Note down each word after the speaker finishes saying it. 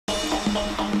This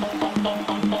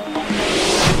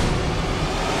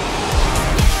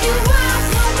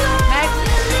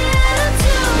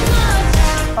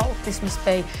must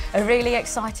be a really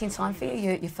exciting time for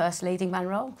you, your first leading man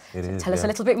role. It is, Tell us a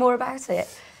little bit more about it.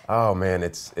 Oh man,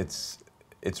 it's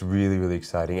really, really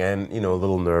exciting, and you know, a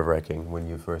little nerve-wracking when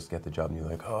you first get the job and you're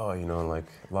like, oh, you know,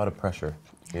 like a lot of pressure,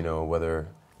 you know, whether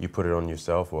you put it on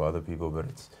yourself or other people, but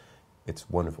it's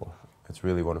wonderful. It's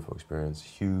really wonderful experience,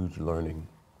 huge learning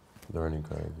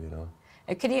curve, you know.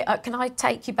 Can I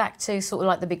take you back to sort of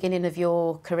like the beginning of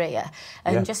your career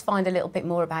and just find a little bit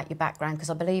more about your background, because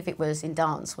I believe it was in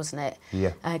dance, wasn't it?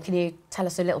 Yeah. Can you tell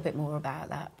us a little bit more about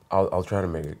that? I'll try to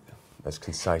make it as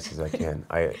concise as I can.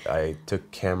 I took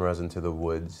cameras into the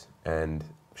woods and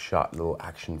shot little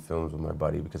action films with my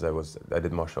buddy because I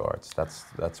did martial arts.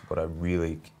 That's what I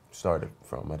really started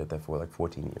from. I did that for like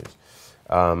 14 years.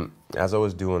 As I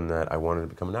was doing that, I wanted to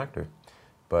become an actor,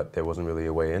 but there wasn't really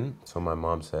a way in. So my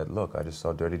mom said, look, I just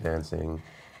saw Dirty Dancing,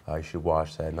 you should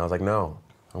watch that. And I was like, no,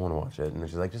 I don't want to watch it. And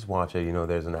she's like, just watch it. You know,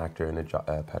 there's an actor in it,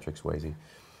 Patrick Swayze.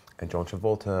 And John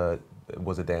Travolta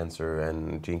was a dancer,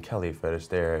 and Gene Kelly, Fred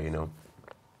Astaire, you know.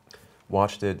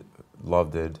 Watched it,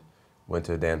 loved it, went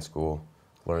to a dance school,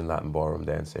 learned Latin ballroom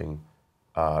dancing,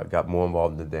 got more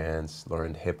involved in the dance,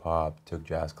 learned hip hop, took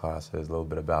jazz classes, a little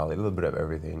bit of ballet, a little bit of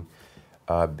everything.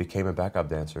 Became a backup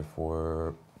dancer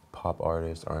for pop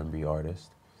artists, R&B artists.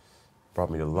 Brought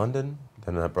me to London,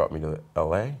 then that brought me to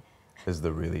LA. This is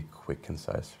the really quick,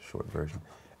 concise, short version.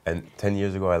 And 10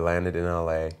 years ago, I landed in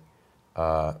LA,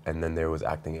 and then there was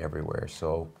acting everywhere.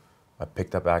 So I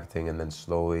picked up acting and then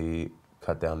slowly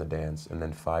cut down the dance. And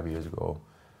then 5 years ago,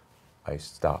 I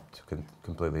stopped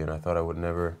completely, and I thought I would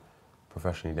never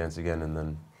professionally dance again. And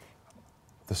then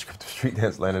the script of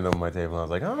StreetDance landed on my table, and I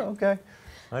was like, oh, okay.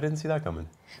 I didn't see that coming.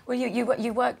 Well,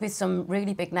 you worked with some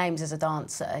really big names as a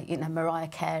dancer, you know, Mariah,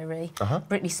 Carey,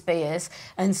 Brittany Spears,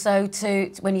 and so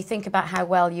when you think about how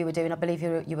well you were doing, I believe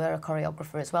you were a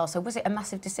choreographer as well. So was it a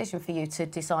massive decision for you to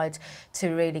decide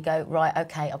to really go, right,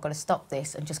 okay, I've got to stop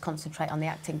this and just concentrate on the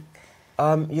acting?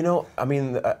 You know, I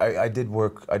mean, I did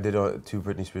work. I did 2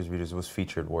 Britney Spears videos. It was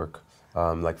featured work,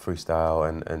 like freestyle,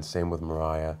 and same with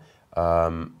Mariah.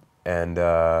 As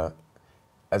a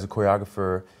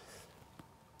choreographer,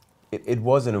 it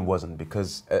was and it wasn't,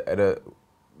 because at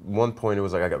one point it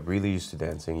was like I got really used to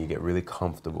dancing, you get really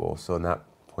comfortable, so in that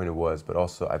point it was, but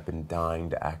also I've been dying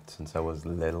to act since I was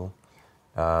little,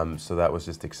 so that was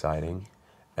just exciting.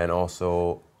 And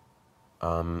also,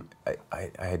 I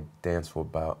had danced for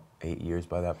about 8 years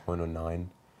by that point, or 9.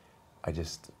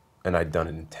 And I'd done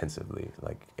it intensively,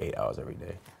 like 8 hours every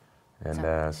day.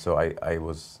 And so I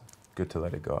was good to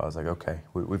let it go. I was like, okay,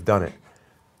 we've done it,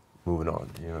 moving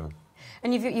on, you know.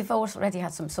 And you've already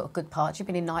had some sort of good parts. You've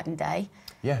been in Night and Day.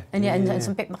 Yeah. And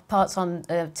some big parts on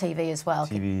TV as well.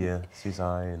 TV, yeah.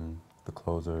 CSI and The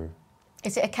Closer.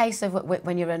 Is it a case of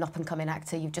when you're an up-and-coming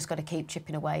actor, you've just got to keep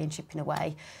chipping away and chipping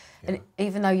away? Yeah. And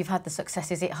even though you've had the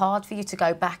success, is it hard for you to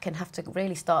go back and have to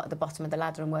really start at the bottom of the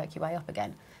ladder and work your way up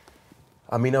again?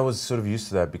 I mean, I was sort of used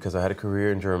to that because I had a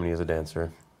career in Germany as a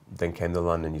dancer. Then came to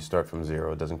London, you start from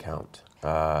 0, it doesn't count.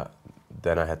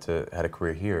 Then I had a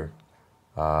career here.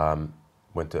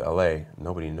 Went to LA,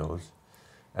 nobody knows.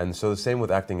 And so the same with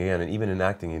acting again, and even in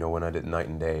acting, you know, when I did Night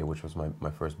and Day, which was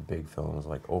my first big film, it was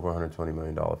like over $120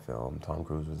 million film, Tom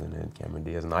Cruise was in it, Cameron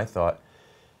Diaz, and I thought,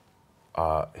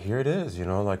 here it is, you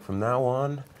know, like from now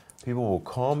on, people will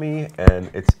call me,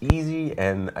 and it's easy,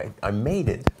 and I made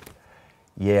it.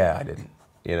 Yeah, I didn't,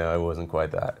 you know, it wasn't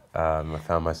quite that. I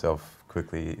found myself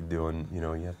quickly doing, you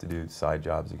know, you have to do side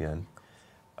jobs again.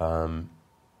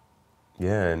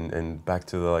 Yeah, and back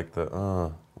to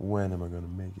when am I gonna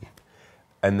make it?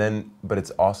 And then, but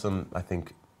it's awesome, I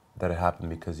think, that it happened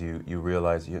because you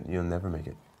realize you'll never make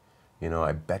it. You know,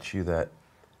 I bet you that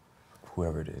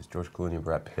whoever it is, George Clooney,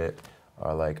 Brad Pitt,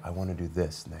 are like, I want to do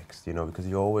this next, you know, because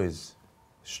you always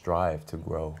strive to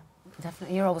grow.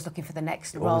 Definitely, you're always looking for the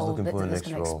next role that's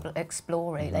going to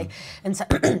explore, really. And so,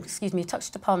 excuse me, you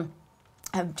touched upon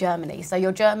Germany. So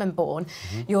you're German-born.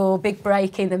 Your big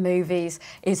break in the movies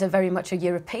is very much a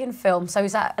European film. So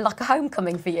is that like a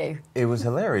homecoming for you? It was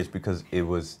hilarious because it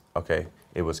was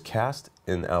cast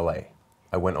in LA.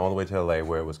 I went all the way to LA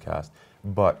where it was cast.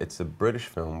 But it's a British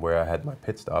film where I had my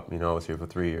pit stop. You know, I was here for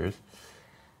 3 years.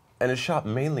 And it's shot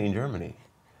mainly in Germany.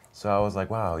 So I was like,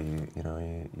 wow,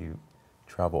 you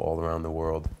travel all around the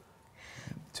world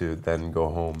to then go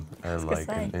home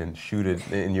and shoot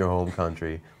it in your home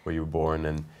country where you were born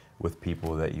and with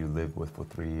people that you lived with for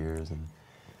 3 years, and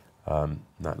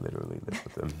not literally live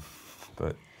with them,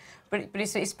 but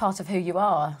it's part of who you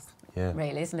are.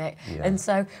 really, isn't it? Yeah. And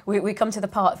so we come to the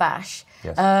part of Ash.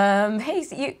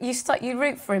 Yes. You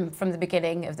root for him from the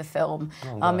beginning of the film.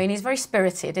 Oh, I mean, he's very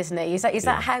spirited, isn't he? Is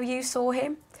that how you saw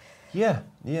him? Yeah,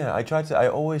 yeah. I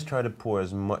always try to pour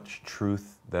as much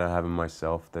truth that I have in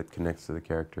myself that connects to the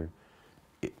character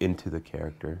into the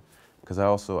character. Because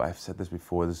I've said this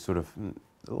before, this is sort of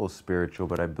a little spiritual,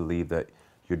 but I believe that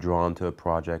you're drawn to a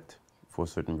project for a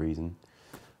certain reason.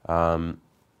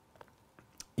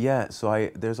 Yeah, so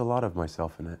there's a lot of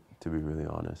myself in it, to be really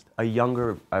honest.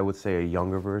 I would say a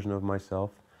younger version of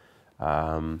myself,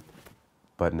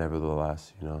 but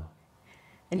nevertheless, you know.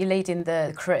 And you're leading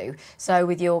the crew, so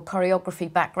with your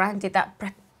choreography background, did that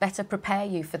better prepare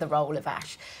you for the role of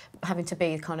Ash, having to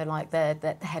be kind of like the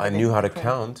head of the I knew how to crew?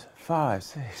 count. 5,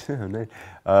 6, 7,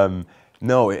 8.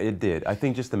 No, it did. I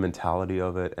think just the mentality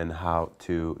of it and how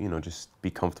to, you know, just be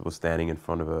comfortable standing in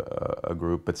front of a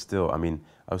group. But still, I mean,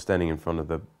 I was standing in front of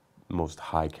the most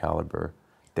high caliber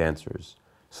dancers,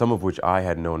 some of which I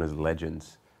had known as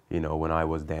legends, you know, when I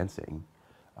was dancing.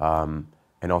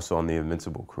 And also on the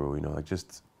Invincible crew, you know, like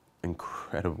just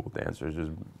incredible dancers,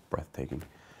 just breathtaking.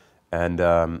 And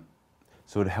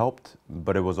so it helped,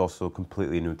 but it was also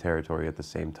completely new territory at the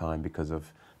same time because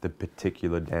of the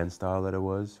particular dance style that it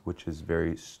was, which is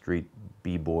very street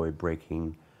b-boy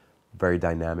breaking, very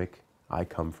dynamic. I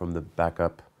come from the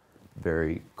backup,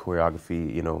 very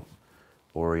choreography, you know,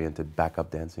 oriented backup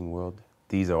dancing world.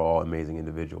 These are all amazing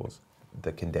individuals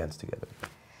that can dance together,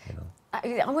 you know.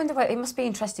 I wonder it must be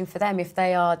interesting for them if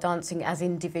they are dancing as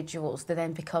individuals to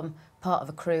then become part of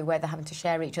a crew where they're having to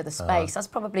share each other's space. That's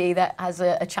probably that has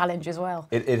a challenge as well.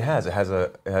 I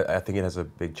think it has a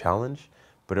big challenge,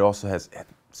 but it also has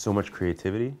so much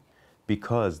creativity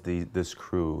because this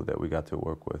crew that we got to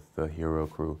work with, the hero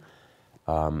crew,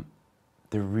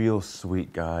 they're real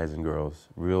sweet guys and girls,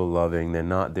 real loving.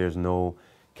 There's no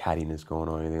cattiness going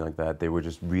on or anything like that. They were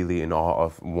just really in awe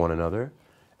of one another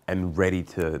and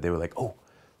they were like, oh,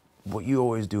 what you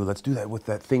always do, let's do that with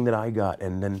that thing that I got,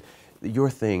 and then your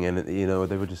thing, and you know,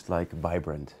 they were just like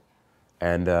vibrant.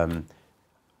 And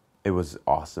it was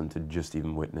awesome to just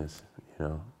even witness, you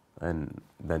know, and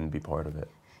then be part of it.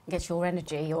 Get your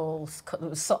energy all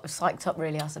psyched up,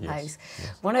 really, I suppose.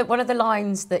 Yes. One of the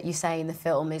lines that you say in the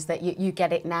film is that you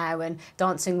get it now, and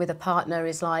dancing with a partner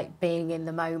is like being in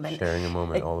the moment. Sharing a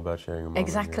moment, all about sharing a moment.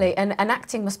 Exactly, yeah. and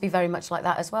acting must be very much like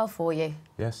that as well for you.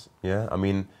 Yes, yeah. I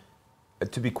mean,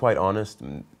 to be quite honest,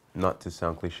 not to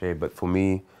sound cliche, but for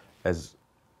me, as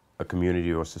a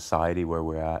community or society where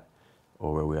we're at,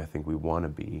 or where I think we want to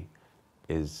be,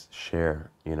 is share,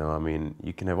 you know. I mean,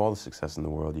 you can have all the success in the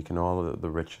world, you can all the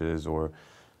riches or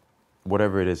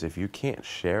whatever it is. If you can't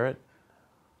share it,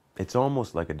 it's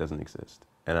almost like it doesn't exist.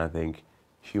 And I think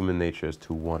human nature is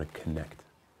to want to connect.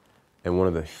 And one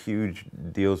of the huge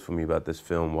deals for me about this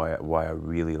film, why I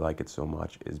really like it so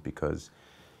much, is because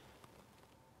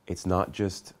it's not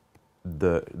just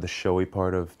the showy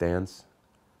part of dance,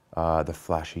 the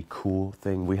flashy, cool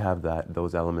thing. We have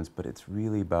those elements, but it's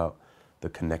really about the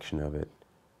connection of it.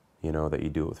 You know, that you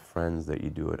do it with friends, that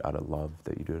you do it out of love,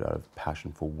 that you do it out of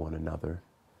passion for one another,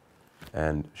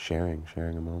 and sharing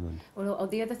a moment. Well,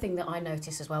 the other thing that I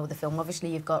noticed as well with the film,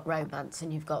 obviously you've got romance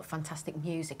and you've got fantastic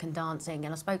music and dancing,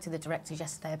 and I spoke to the directors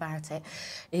yesterday about it,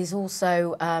 is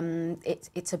also,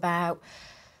 it's about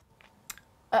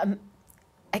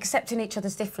accepting each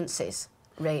other's differences,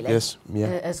 really. Yes, yeah.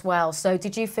 As well. So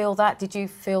did you feel that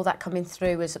coming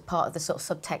through as a part of the sort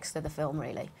of subtext of the film,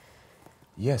 really?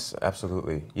 Yes,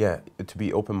 absolutely. Yeah, to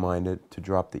be open-minded, to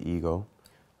drop the ego.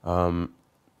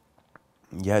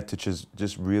 Yeah, to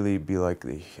just really be like,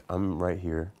 I'm right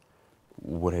here.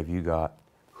 What have you got?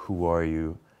 Who are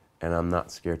you? And I'm not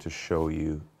scared to show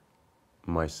you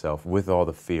myself with all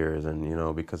the fears, and you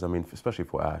know, because I mean, especially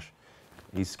for Ash,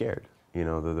 he's scared. You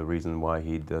know, the reason why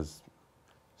he does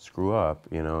screw up,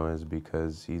 you know, is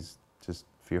because he's just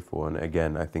fearful. And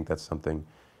again, I think that's something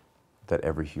that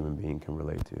every human being can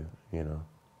relate to, you know.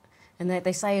 And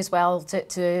they say as well,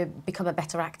 to become a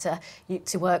better actor,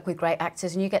 to work with great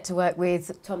actors, and you get to work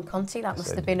with Tom Conti. That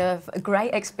must have been a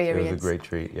great experience. It was a great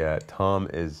treat, yeah. Tom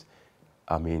is,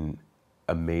 I mean,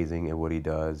 amazing at what he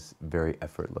does, very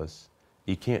effortless.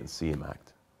 You can't see him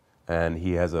act. And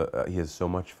he has so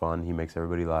much fun, he makes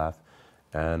everybody laugh.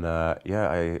 And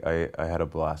yeah, I had a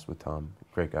blast with Tom.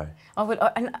 Great guy.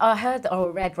 And I heard,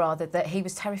 or read rather, that he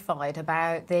was terrified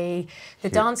about the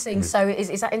dancing. So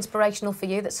is that inspirational for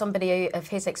you, that somebody of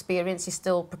his experience is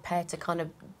still prepared to kind of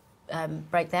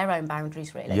break their own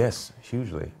boundaries, really? Yes,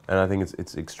 hugely. And I think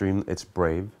it's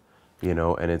brave, you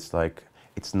know, and it's like,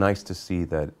 it's nice to see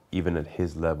that even at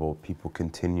his level, people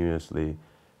continuously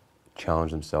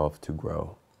challenge themselves to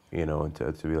grow. you know, and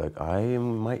to be like, I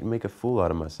might make a fool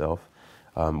out of myself,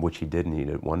 which he did, and he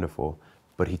did wonderful,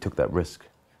 but he took that risk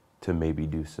to maybe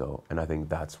do so, and I think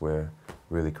that's where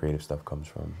really creative stuff comes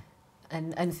from.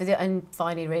 And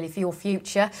finally, really, for your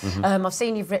future, I've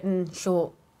seen you've written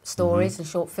short stories and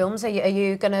short films. Are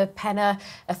you going to pen a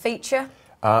feature?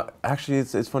 Actually,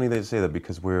 it's funny that you say that,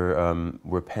 because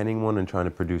we're penning one and trying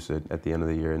to produce it at the end of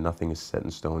the year, and nothing is set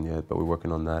in stone yet, but we're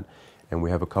working on that. And we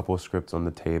have a couple of scripts on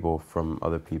the table from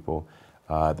other people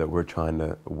that we're trying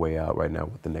to weigh out right now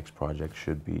what the next project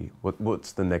should be,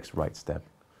 what's the next right step.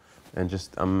 And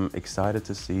just, I'm excited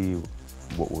to see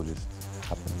what will just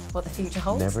happen. What the future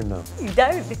holds? Never know. You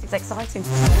don't, this is exciting.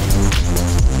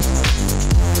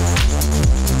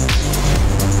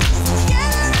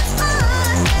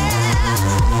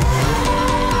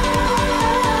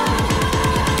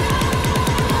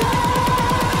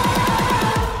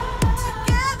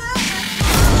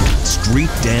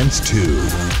 StreetDance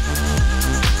 2.